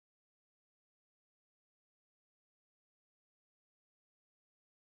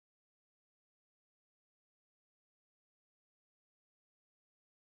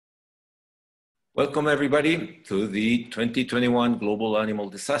Welcome everybody to the 2021 Global Animal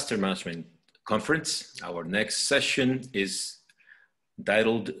Disaster Management Conference. Our next session is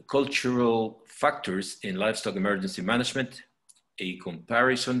titled Cultural Factors in Livestock Emergency Management, a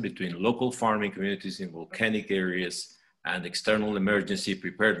comparison between local farming communities in volcanic areas and external emergency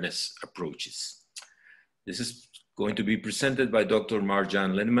preparedness approaches. This is going to be presented by Dr.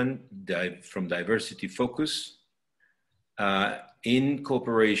 Marjan Linneman from Diversity Focus in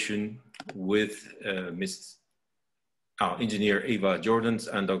cooperation with Engineer Eva Jordans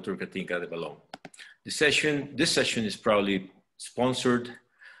and Dr. Katinka de Ballon. This session is proudly sponsored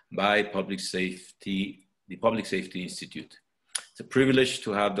by the Public Safety Institute. It's a privilege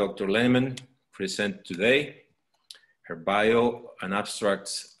to have Dr. Linneman present today. Her bio and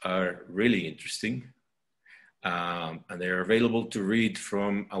abstracts are really interesting, and they are available to read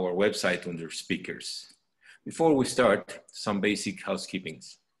from our website under speakers. Before we start, some basic housekeeping.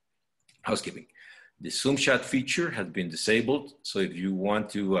 The Zoom chat feature has been disabled, so if you want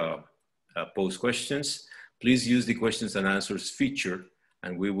to pose questions, please use the questions and answers feature,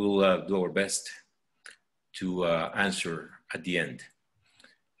 and we will do our best to answer at the end.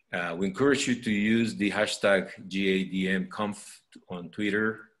 We encourage you to use the hashtag GADMConf on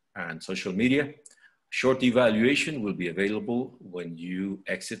Twitter and social media. Short evaluation will be available when you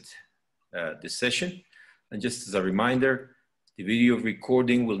exit this session. And just as a reminder, the video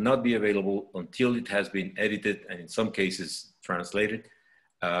recording will not be available until it has been edited and in some cases translated.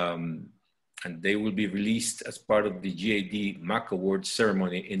 And they will be released as part of the GAD MAC Awards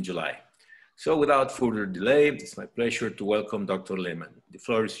ceremony in July. So without further delay, it's my pleasure to welcome Dr. Linneman. The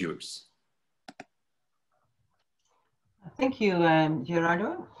floor is yours. Thank you,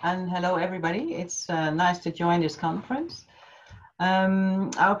 Gerardo, and hello everybody. It's nice to join this conference.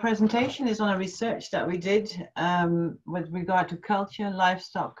 Our presentation is on a research that we did with regard to culture,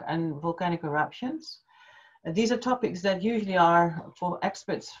 livestock, and volcanic eruptions. These are topics that usually are for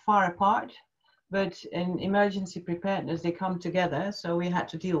experts far apart, but in emergency preparedness, they come together, so we had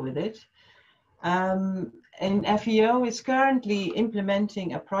to deal with it. And FEO is currently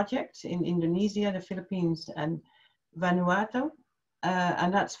implementing a project in Indonesia, the Philippines, and Vanuatu,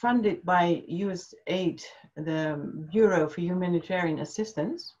 and that's funded by USAID, the Bureau for Humanitarian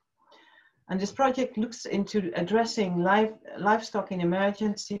Assistance. And this project looks into addressing livestock in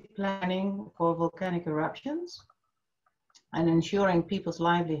emergency planning for volcanic eruptions and ensuring people's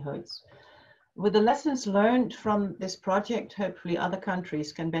livelihoods. With the lessons learned from this project, hopefully other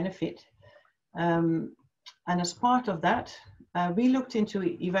countries can benefit. And as part of that, we looked into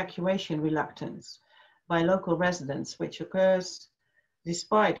evacuation reluctance by local residents, which occurs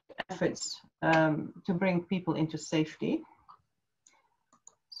despite efforts to bring people into safety.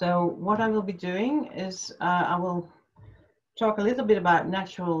 So what I will be doing is I will talk a little bit about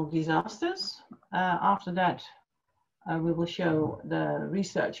natural disasters. After that, we will show the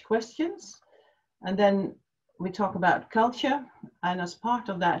research questions. And then we talk about culture. And as part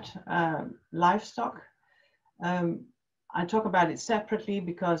of that, livestock. I talk about it separately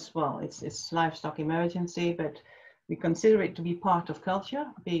because, well, it's livestock emergency, but we consider it to be part of culture,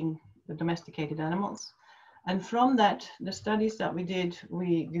 being the domesticated animals. And from that, the studies that we did,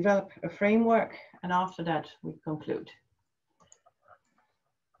 we develop a framework, and after that, we conclude.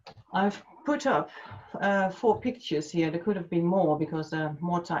 I've put up 4 pictures here. There could have been more because there are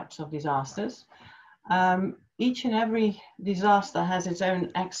more types of disasters. Each and every disaster has its own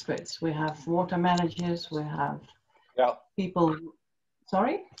experts. We have water managers, we have people,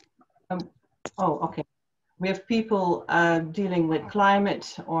 sorry? Oh, okay. We have people dealing with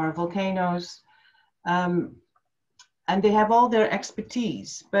climate or volcanoes, and they have all their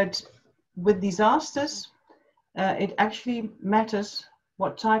expertise. But with disasters, it actually matters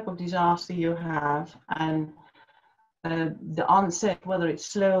what type of disaster you have and the onset, whether it's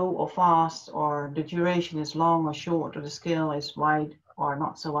slow or fast, or the duration is long or short, or the scale is wide or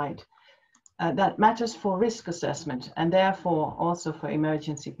not so wide. That matters for risk assessment and therefore also for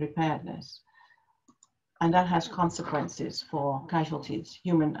emergency preparedness. And that has consequences for casualties,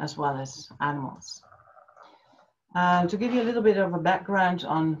 human as well as animals. To give you a little bit of a background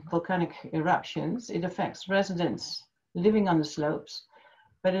on volcanic eruptions, it affects residents living on the slopes,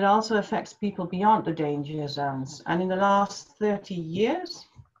 but it also affects people beyond the danger zones. And in the last 30 years,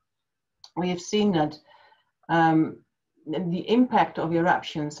 we have seen that the impact of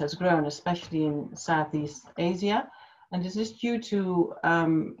eruptions has grown, especially in Southeast Asia. And this is due to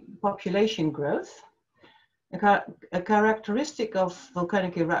population growth. A characteristic of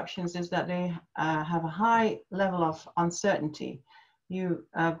volcanic eruptions is that they have a high level of uncertainty.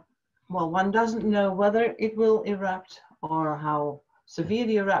 Well, one doesn't know whether it will erupt or how severe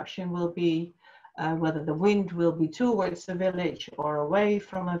the eruption will be, whether the wind will be towards the village or away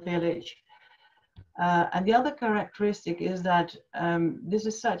from a village. And the other characteristic is that this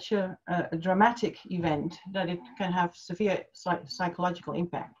is such a dramatic event that it can have severe psychological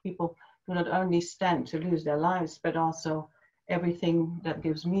impact. People do not only stand to lose their lives, but also everything that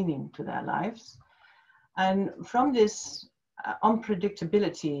gives meaning to their lives. And from this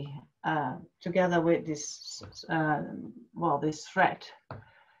unpredictability, together with this, this threat,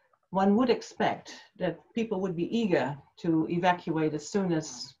 one would expect that people would be eager to evacuate as soon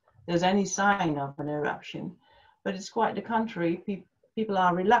as there's any sign of an eruption. But it's quite the contrary. People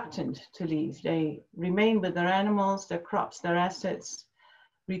are reluctant to leave. They remain with their animals, their crops, their assets,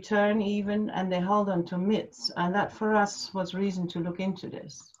 return even, and they hold on to myths. And that for us was reason to look into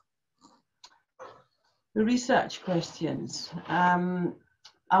this. The research questions.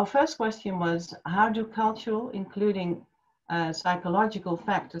 Our first question was, how do cultural, including psychological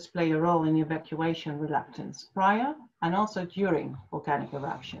factors play a role in evacuation reluctance prior and also during volcanic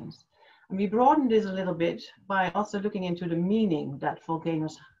eruptions? And we broadened this a little bit by also looking into the meaning that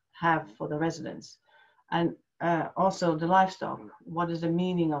volcanoes have for the residents, and also the livestock. What is the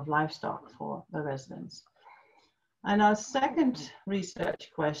meaning of livestock for the residents? And our second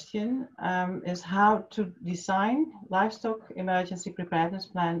research question is how to design livestock emergency preparedness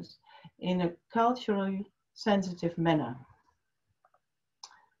plans in a culturally sensitive manner.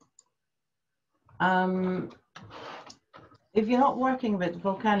 If you're not working with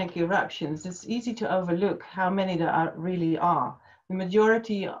volcanic eruptions, it's easy to overlook how many there really are. The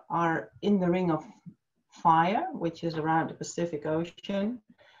majority are in the Ring of Fire, which is around the Pacific Ocean.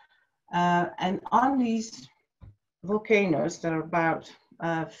 And on these volcanoes, there are about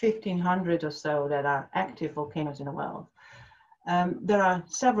 1,500 or so that are active volcanoes in the world. There are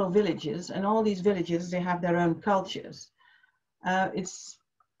several villages, and all these villages, they have their own cultures. It's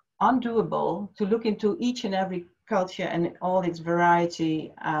undoable to look into each and every culture and all its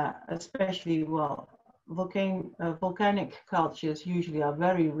variety, especially, volcanic cultures usually are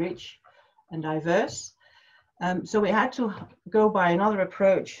very rich and diverse. So we had to go by another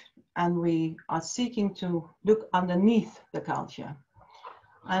approach, and we are seeking to look underneath the culture.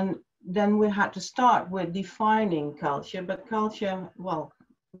 And then we had to start with defining culture, but culture, well,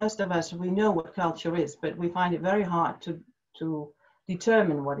 most of us, we know what culture is, but we find it very hard to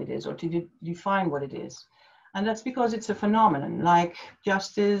determine what it is or to define what it is. And that's because it's a phenomenon like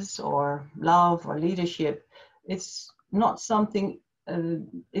justice or love or leadership. It's not something,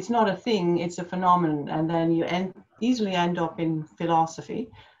 it's not a thing, it's a phenomenon. And then you easily end up in philosophy,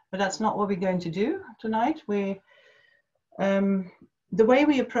 but that's not what we're going to do tonight. The way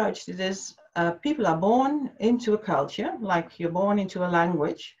we approached it is people are born into a culture, like you're born into a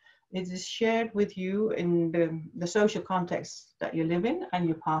language. It is shared with you in the social context that you live in, and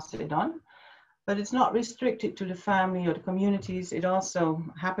you pass it on. But it's not restricted to the family or the communities. It also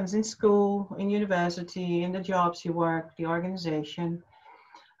happens in school, in university, in the jobs you work, the organization.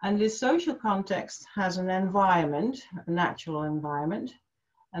 And this social context has an environment, a natural environment.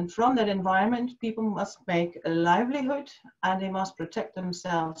 And from that environment, people must make a livelihood, and they must protect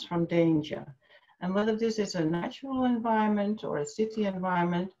themselves from danger. And whether this is a natural environment or a city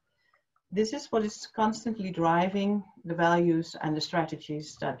environment, this is what is constantly driving the values and the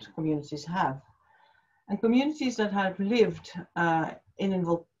strategies that communities have. And communities that have lived in a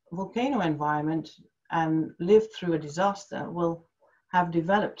volcano environment and lived through a disaster will have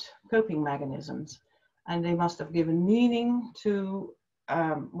developed coping mechanisms. And they must have given meaning to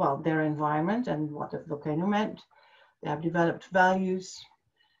their environment and what the volcano meant. They have developed values.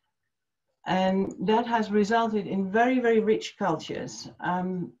 And that has resulted in very, very rich cultures.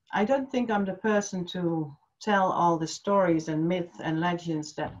 I don't think I'm the person to tell all the stories and myths and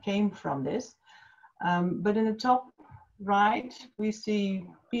legends that came from this. But in the top right, we see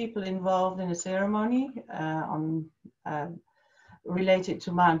people involved in a ceremony related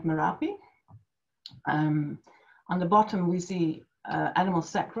to Mount Merapi. On the bottom, we see animal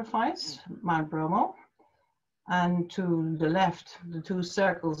sacrifice, Mount Bromo. And to the left, the two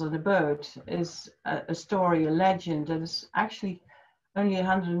circles on the boat is a story, a legend that is actually only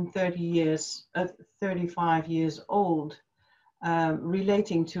 35 years old,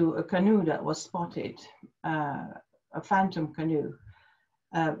 relating to a canoe that was spotted, a phantom canoe,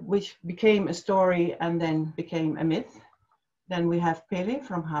 which became a story and then became a myth. Then we have Pele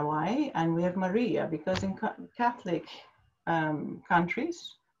from Hawaii, and we have Maria, because in Catholic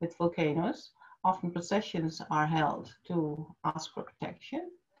countries with volcanoes, often processions are held to ask for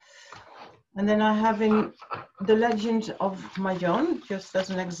protection. And then I have in the legend of Mayon, just as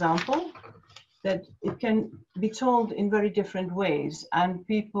an example, that it can be told in very different ways, and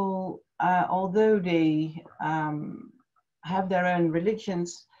people although they have their own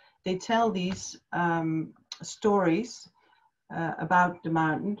religions, they tell these stories about the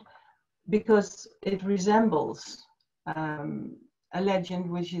mountain because it resembles a legend,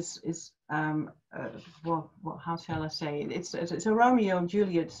 which is how shall I say it? It's a Romeo and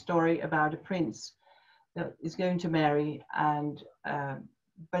Juliet story about a prince that is going to marry and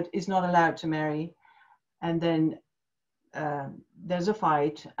but is not allowed to marry, and then there's a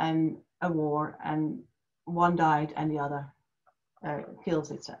fight and a war, and one died and the other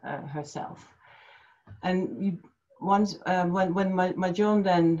kills herself. And once when Mahjong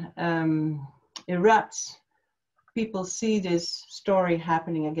then erupts, people see this story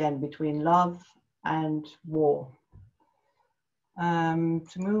happening again between love and war. To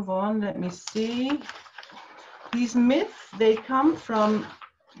move on, let me see. These myths, they come from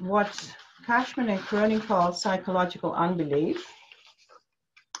what Cashman and Cronin call psychological unbelief.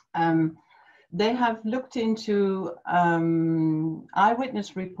 They have looked into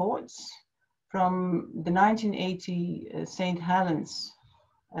eyewitness reports from the 1980 St. Helens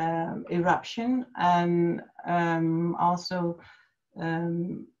eruption, and also,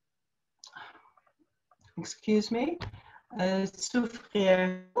 Soufrière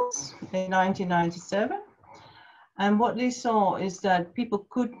in 1997. And what they saw is that people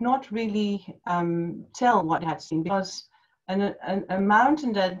could not really tell what they had seen, because a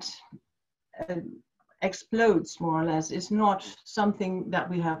mountain that explodes more or less is not something that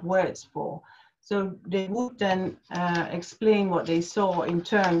we have words for. So they would then explain what they saw in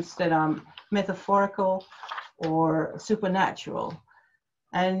terms that are metaphorical or supernatural.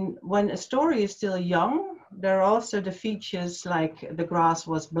 And when a story is still young, there are also the features like the grass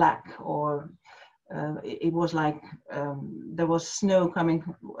was black, or it was like there was snow coming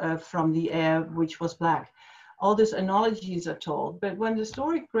from the air, which was black. All these analogies are told, but when the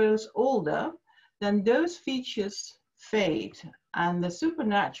story grows older, then those features fade, and the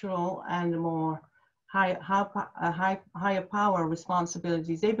supernatural and the more higher power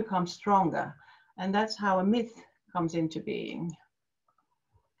responsibilities, they become stronger. And that's how a myth comes into being.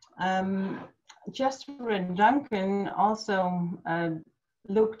 Chester and Duncan also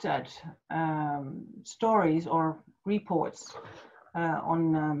looked at stories or reports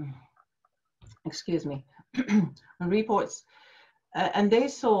on reports, and they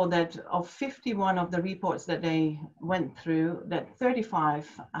saw that of 51 of the reports that they went through, that 35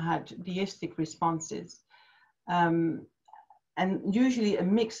 had deistic responses, and usually a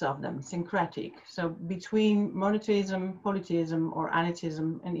mix of them, syncretic, so between monotheism, polytheism, or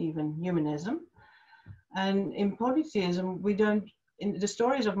anitism, and even humanism. And in polytheism, we don't, in the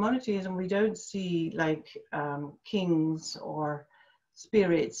stories of monotheism, we don't see like kings or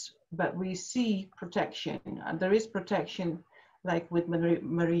spirits, but we see protection. And there is protection, like with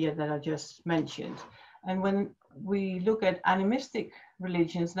Maria that I just mentioned. And when we look at animistic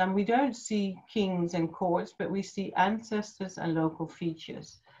religions, then we don't see kings and courts, but we see ancestors and local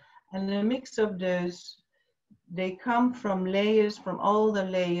features. And the mix of those, they come from layers, from all the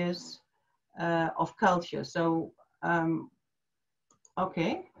layers of culture. So,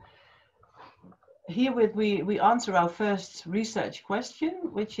 okay. Herewith we answer our first research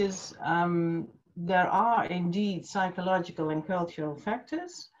question, which is there are indeed psychological and cultural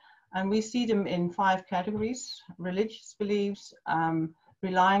factors, and we see them in 5 categories: religious beliefs,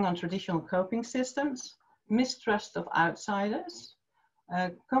 relying on traditional coping systems, mistrust of outsiders,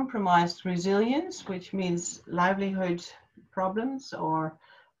 compromised resilience, which means livelihood problems, or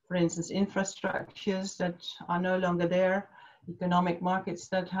for instance, infrastructures that are no longer there, economic markets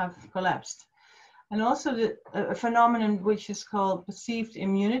that have collapsed. And also a phenomenon which is called perceived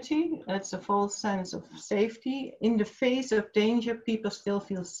immunity. That's a false sense of safety. In the face of danger, people still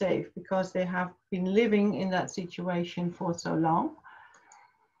feel safe because they have been living in that situation for so long.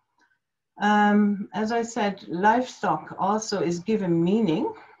 As I said, livestock also is given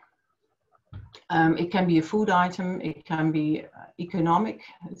meaning. It can be a food item, it can be economic,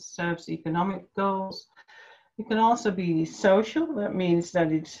 it serves economic goals. It can also be social. That means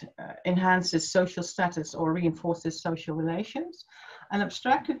that it enhances social status or reinforces social relations. And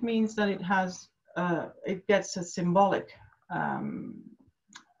abstractive means that it has, it gets a symbolic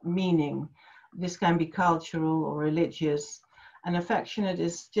meaning. This can be cultural or religious. And affectionate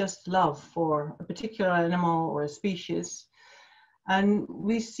is just love for a particular animal or a species. And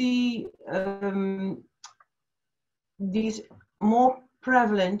we see these more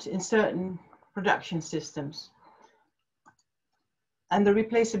prevalent in certain production systems. And the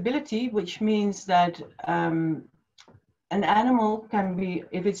replaceability, which means that an animal can be,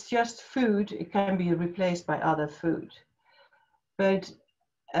 if it's just food, it can be replaced by other food. But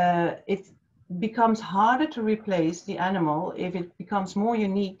it becomes harder to replace the animal if it becomes more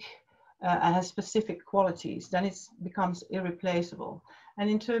unique and has specific qualities. Then it becomes irreplaceable. And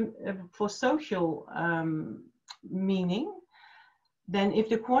in term for social meaning, then if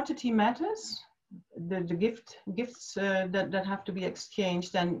the quantity matters, the gifts that have to be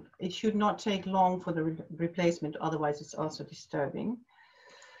exchanged, then it should not take long for the replacement, otherwise it's also disturbing.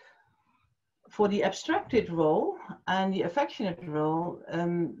 For the abstracted role and the affectionate role,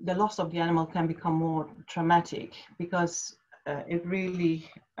 the loss of the animal can become more traumatic because it really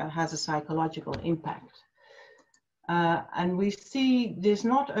has a psychological impact. And we see this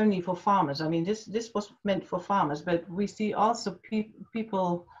not only for farmers. I mean, this was meant for farmers, but we see also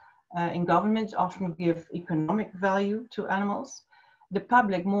people in government often give economic value to animals. The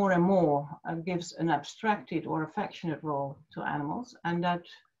public more and more gives an abstracted or affectionate role to animals, and that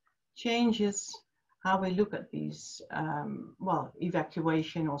changes how we look at these, well,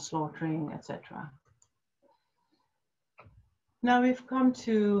 evacuation or slaughtering, etc. Now we've come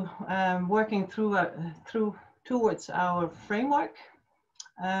to working towards our framework,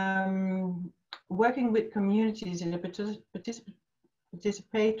 working with communities in a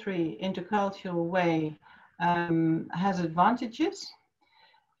participatory, intercultural way has advantages.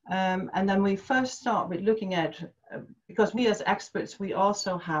 And then we first start with looking at, because we as experts, we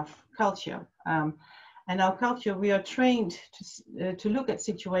also have culture. And our culture, we are trained to look at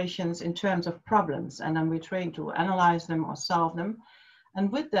situations in terms of problems, and then we're trained to analyze them or solve them.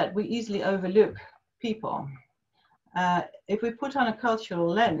 And with that, we easily overlook people. If we put on a cultural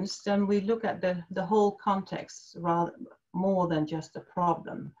lens, then we look at the whole context rather more than just a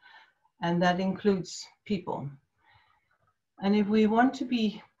problem. And that includes people. And if we want to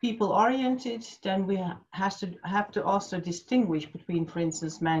be people-oriented, then we have to also distinguish between, for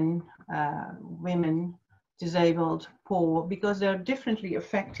instance, men, women, disabled, poor, because they're differently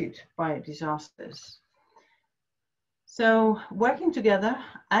affected by disasters. So working together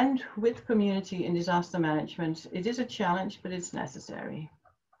and with community in disaster management, it is a challenge, but it's necessary.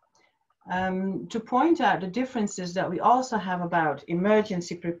 To point out the differences that we also have about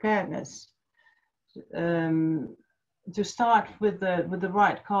emergency preparedness, to start with the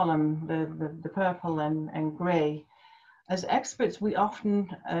right column, the purple and gray. As experts, we often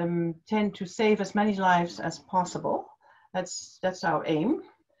tend to save as many lives as possible. That's our aim.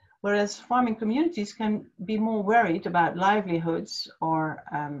 Whereas farming communities can be more worried about livelihoods or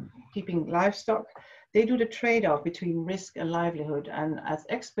keeping livestock. They do the trade-off between risk and livelihood. And as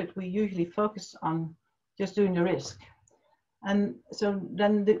experts, we usually focus on just doing the risk. And so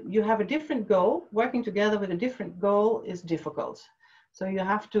then you have a different goal. Working together with a different goal is difficult. So you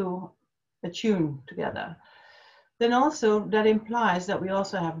have to attune together. Then also that implies that we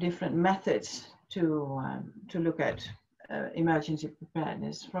also have different methods to look at emergency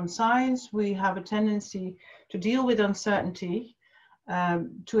preparedness. From science, we have a tendency to deal with uncertainty,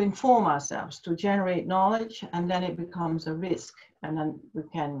 to inform ourselves, to generate knowledge, and then it becomes a risk. And then we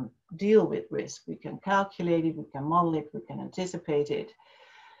can deal with risk. We can calculate it, we can model it, we can anticipate it.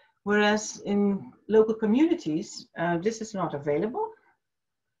 Whereas in local communities, this is not available,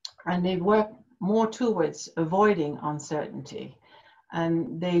 and they work more towards avoiding uncertainty.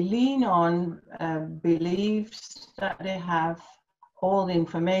 And they lean on beliefs that they have, all the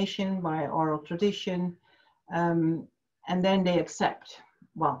information by oral tradition, and then they accept.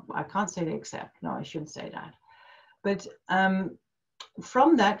 Well, I can't say they accept, no, I shouldn't say that. But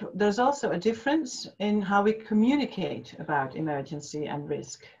from that, there's also a difference in how we communicate about emergency and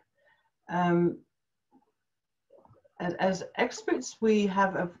risk. As experts, we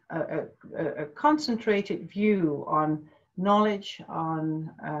have a concentrated view on knowledge,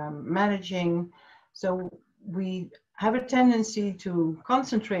 on managing. So we have a tendency to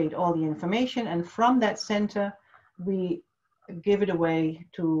concentrate all the information, and from that center, we give it away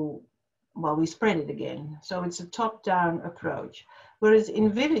to, well, we spread it again. So it's a top-down approach. Whereas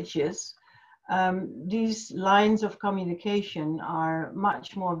in villages, these lines of communication are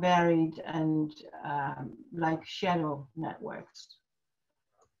much more varied and like shadow networks.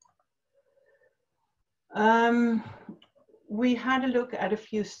 We had a look at a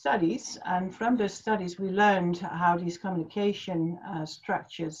few studies, and from those studies we learned how these communication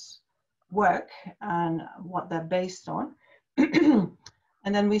structures work and what they're based on.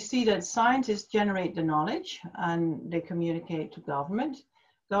 And then we see that scientists generate the knowledge and they communicate to government.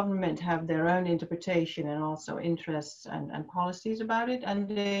 Government have their own interpretation and also interests and policies about it, and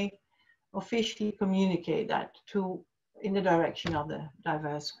they officially communicate that in the direction of the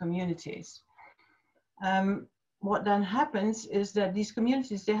diverse communities. what then happens is that these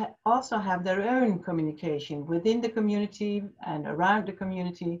communities, they also have their own communication within the community and around the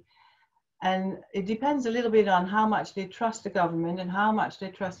community. And it depends a little bit on how much they trust the government and how much they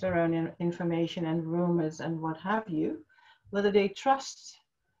trust their own information and rumors and what have you, whether they trust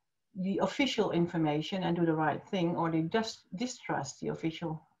the official information and do the right thing, or they just distrust the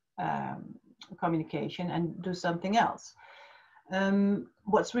official communication and do something else.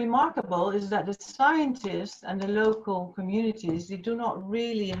 What's remarkable is that the scientists and the local communities, they do not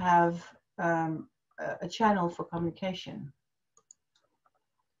really have a channel for communication.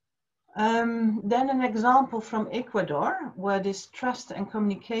 Then an example from Ecuador, where this trust and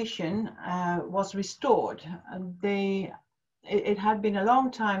communication was restored. And it had been a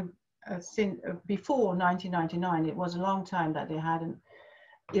long time since before 1999. It was a long time that they had an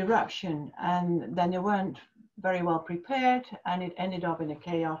eruption, and then they weren't very well prepared, and it ended up in a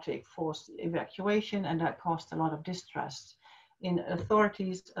chaotic forced evacuation, and that caused a lot of distrust in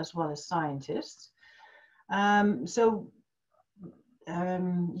authorities as well as scientists.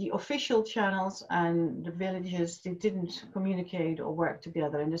 The official channels and the villages, they didn't communicate or work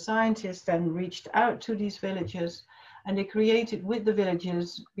together, and the scientists then reached out to these villages, and they created with the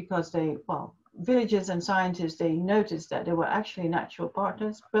villages, because villages and scientists, they noticed that they were actually natural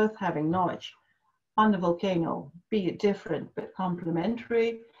partners, both having knowledge on the volcano, be it different but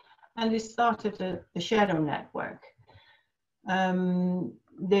complementary, and they started a shadow network.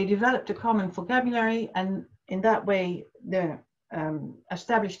 They developed a common vocabulary, and in that way they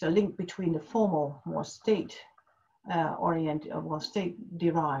established a link between the formal, more state-oriented, or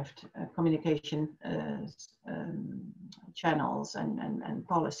state-derived communication channels and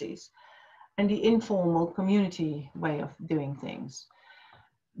policies, and the informal community way of doing things.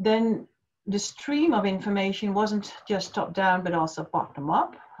 Then the stream of information wasn't just top-down, but also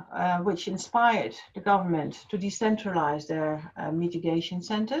bottom-up, which inspired the government to decentralize their mitigation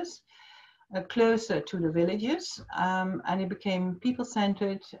centers closer to the villages, and it became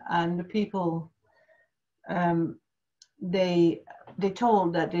people-centered, and the people, they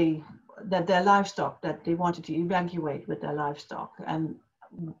told that their livestock, that they wanted to evacuate with their livestock, and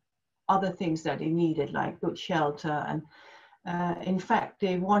other things that they needed, like good shelter, and in fact,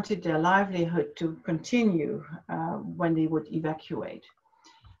 they wanted their livelihood to continue when they would evacuate.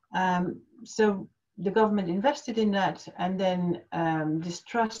 So the government invested in that, and then this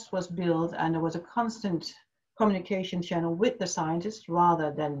trust was built, and there was a constant communication channel with the scientists rather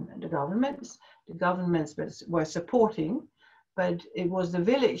than the governments. The governments were supporting, but it was the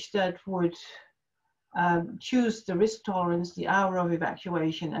village that would choose the risk tolerance, the hour of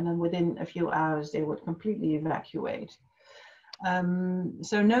evacuation, and then within a few hours they would completely evacuate.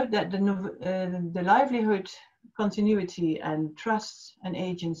 So note that the livelihood, continuity, and trust and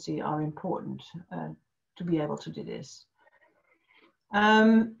agency are important to be able to do this.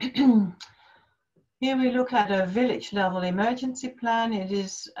 Here we look at a village level emergency plan. It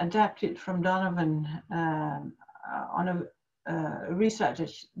is adapted from Donovan on a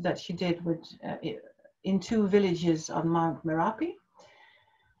research that she did with in 2 villages on Mount Merapi.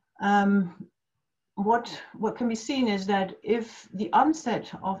 What can be seen is that if the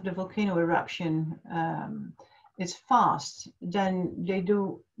onset of the volcano eruption is fast, then they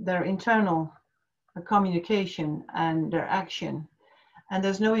do their internal communication and their action, and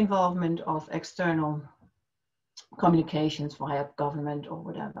there's no involvement of external communications via government or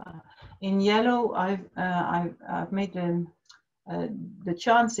whatever. In yellow, I've made the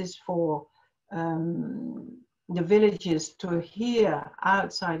chances for the villages to hear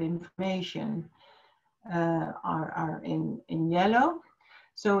outside information are in yellow.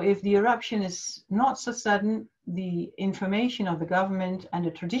 So if the eruption is not so sudden, the information of the government and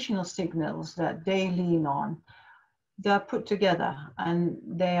the traditional signals that they lean on, they're put together and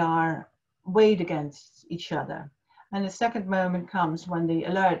they are weighed against each other. And the second moment comes when the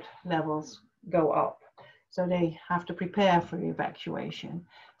alert levels go up. So they have to prepare for evacuation.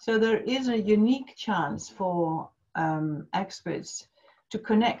 So there is a unique chance for experts to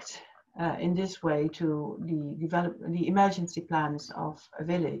connect in this way to the emergency plans of a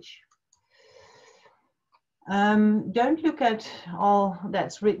village. Don't look at all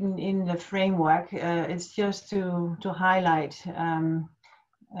that's written in the framework. It's just to highlight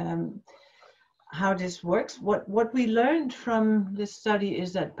how this works. What we learned from this study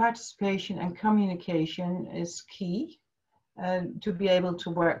is that participation and communication is key to be able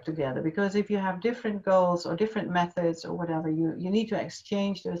to work together, because if you have different goals or different methods or whatever, you need to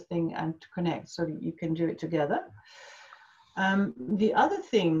exchange those things and to connect so that you can do it together. The other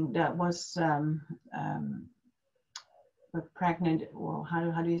thing that was pregnant, well,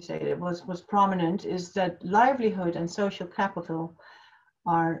 how do you say it, was prominent, is that livelihood and social capital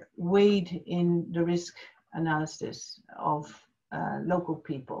are weighed in the risk analysis of local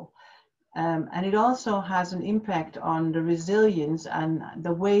people. And it also has an impact on the resilience and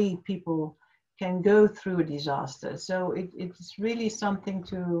the way people can go through a disaster. So it's really something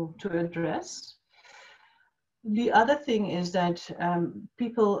to address. The other thing is that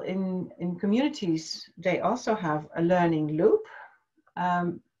people in communities, they also have a learning loop.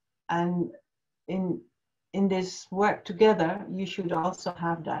 And in this work together, you should also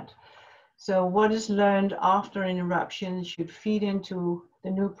have that. So what is learned after an eruption should feed into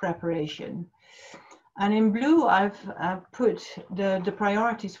the new preparation. And in blue, I've put the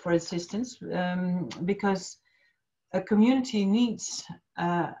priorities for assistance because a community needs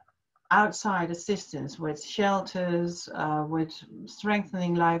outside assistance with shelters, with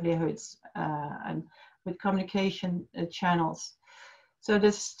strengthening livelihoods, and with communication channels. So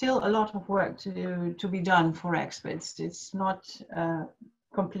there's still a lot of work to be done for experts. It's not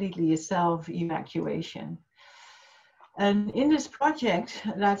completely a self-evacuation. And in this project,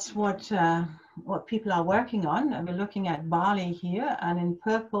 that's what people are working on. And we're looking at Bali here, and in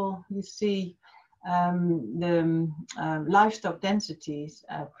purple you see the livestock densities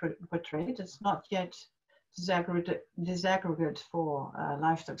portrayed. It's not yet disaggregate for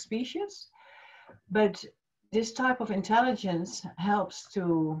livestock species, but this type of intelligence helps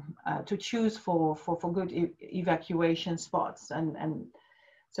to choose for good evacuation spots, and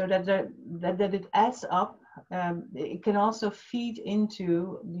so that it adds up. It can also feed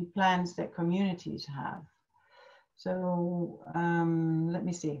into the plans that communities have. So let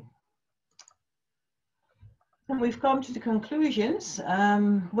me see. And we've come to the conclusions.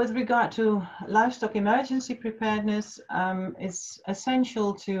 With regard to livestock emergency preparedness, it's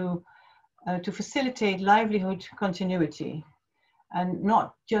essential to facilitate livelihood continuity and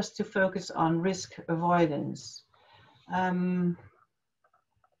not just to focus on risk avoidance.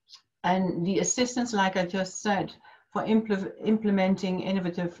 And the assistance, like I just said, for implementing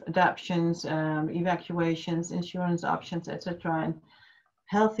innovative adaptations, evacuations, insurance options, etc., and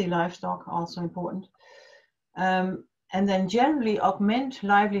healthy livestock, also important. And then generally augment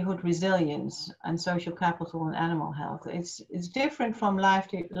livelihood resilience and social capital and animal health. It's different from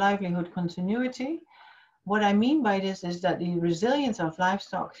livelihood continuity. What I mean by this is that the resilience of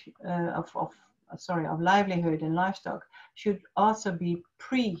livestock, of livelihood and livestock should also be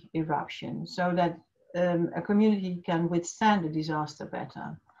pre-eruption, so that a community can withstand a disaster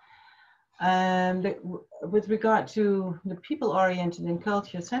better. And with regard to the people-oriented and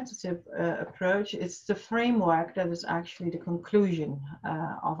culture-sensitive approach, it's the framework that is actually the conclusion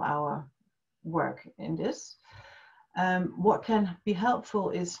of our work in this. What can be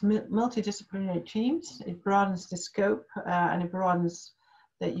helpful is multidisciplinary teams. It broadens the scope and it broadens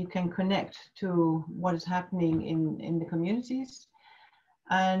that you can connect to what is happening in the communities.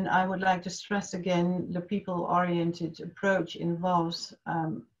 And I would like to stress again, the people-oriented approach involves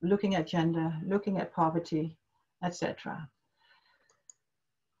looking at gender, looking at poverty, etc.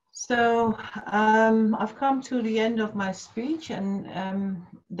 So I've come to the end of my speech, and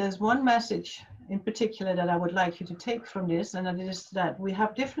there's one message in particular that I would like you to take from this, and that is that we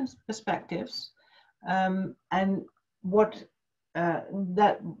have different perspectives, and what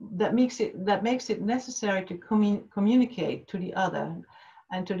that makes it necessary to communicate to the other.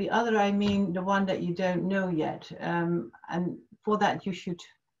 And to the other, I mean the one that you don't know yet. And for that, you should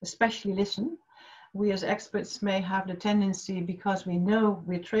especially listen. We as experts may have the tendency, because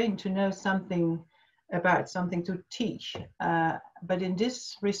we're trained to know something about something, to teach. But in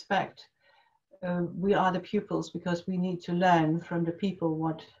this respect, we are the pupils, because we need to learn from the people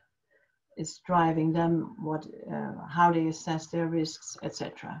what is driving them, how they assess their risks,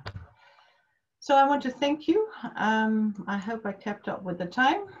 etc. So I want to thank you. I hope I kept up with the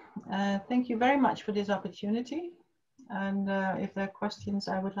time. Thank you very much for this opportunity. And if there are questions,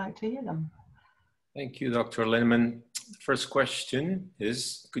 I would like to hear them. Thank you, Dr. Lenneman. The first question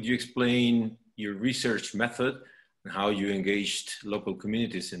is, could you explain your research method and how you engaged local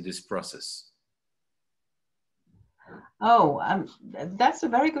communities in this process? Oh, that's a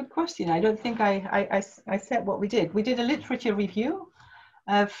very good question. I don't think I said what we did. We did a literature review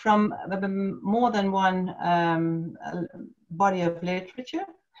from more than one body of literature,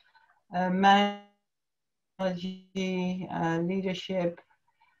 management, leadership,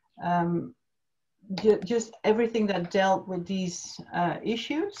 just everything that dealt with these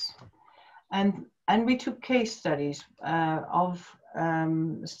issues. And we took case studies of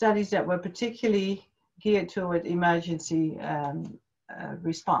studies that were particularly geared toward emergency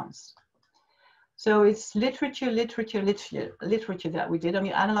response. So it's literature that we did, and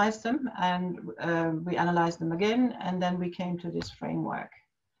we analyzed them, and we analyzed them again, and then we came to this framework.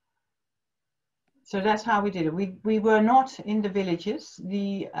 So that's how we did it. We were not in the villages.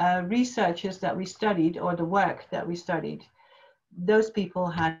 The researchers that we studied, or the work that we studied, those people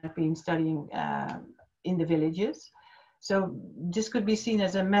had been studying in the villages. So this could be seen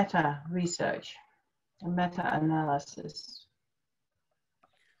as a meta-research, a meta-analysis.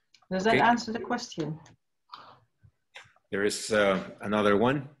 Does that answer the question? There is another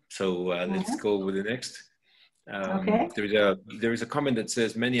one, so let's go with the next. Okay. There is a comment that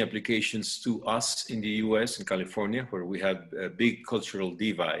says many applications to us in the US and California, where we have big cultural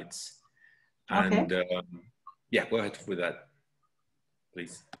divides. And yeah, go ahead with that,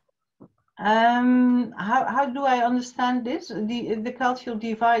 please. How do I understand this? The cultural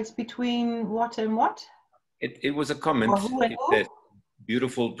divides between what and what? It was a comment. It said,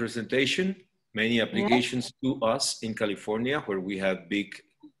 beautiful presentation. Many applications to us in California, where we have big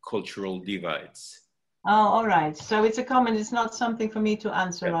cultural divides. Oh, all right. So it's a comment. It's not something for me to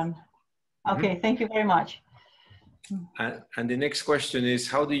answer on. Okay, thank you very much. And the next question is,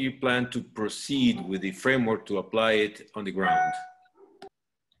 how do you plan to proceed with the framework to apply it on the ground?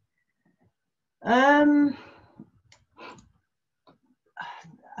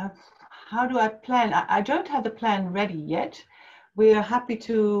 How do I plan? I don't have the plan ready yet. We are happy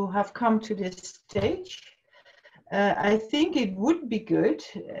to have come to this stage. I think it would be good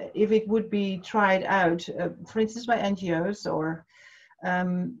if it would be tried out, for instance, by NGOs or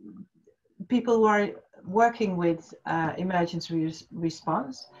people who are working with emergency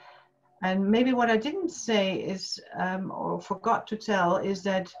response. And maybe what I didn't say is, or forgot to tell, is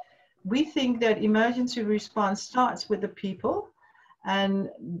that we think that emergency response starts with the people, and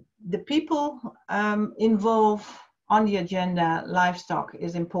the people involved on the agenda. Livestock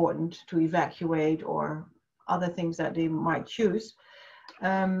is important to evacuate, or other things that they might choose.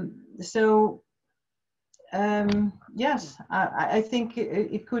 Yes, I think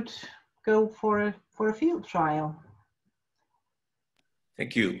it could go for a field trial.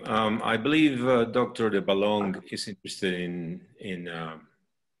 Thank you. I believe Dr. de Ballong is interested in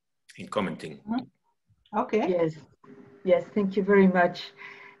commenting. Okay. Yes, thank you very much.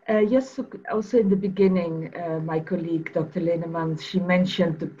 Yes, also in the beginning, my colleague, Dr. Leneman, she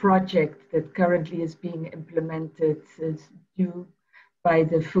mentioned the project that currently is being implemented by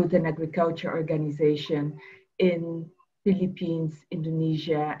the Food and Agriculture Organization in Philippines,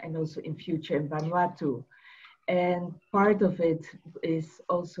 Indonesia, and also in future in Vanuatu. And part of it is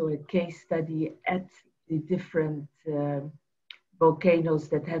also a case study at the different volcanoes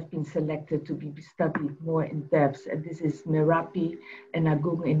that have been selected to be studied more in depth. And this is Merapi and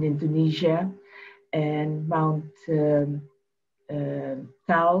Agung in Indonesia, and Mount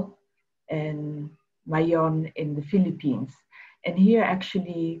Tal and Mayon in the Philippines. And here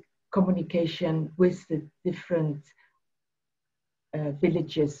actually communication with the different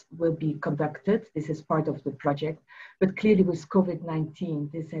villages will be conducted. This is part of the project, but clearly with COVID-19,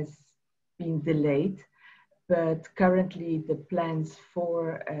 this has been delayed. But currently the plans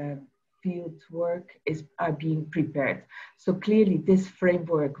for field work are being prepared. So clearly this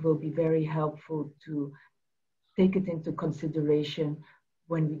framework will be very helpful to take it into consideration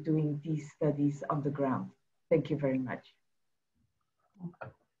when we're doing these studies on the ground. Thank you very much.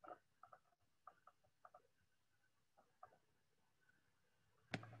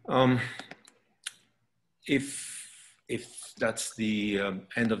 If that's the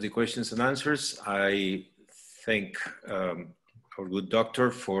end of the questions and answers, I thank our good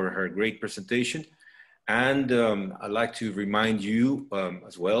doctor for her great presentation. And I'd like to remind you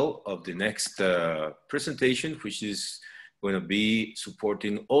as well of the next presentation, which is going to be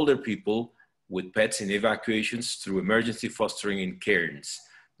supporting older people with pets in evacuations through emergency fostering in cairns.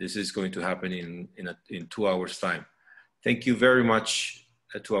 This is going to happen in 2 hours' time. Thank you very much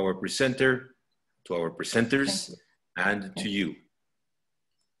to our presenter, to our presenters, and to you.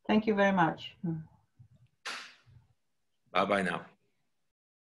 Thank you very much. Bye-bye now.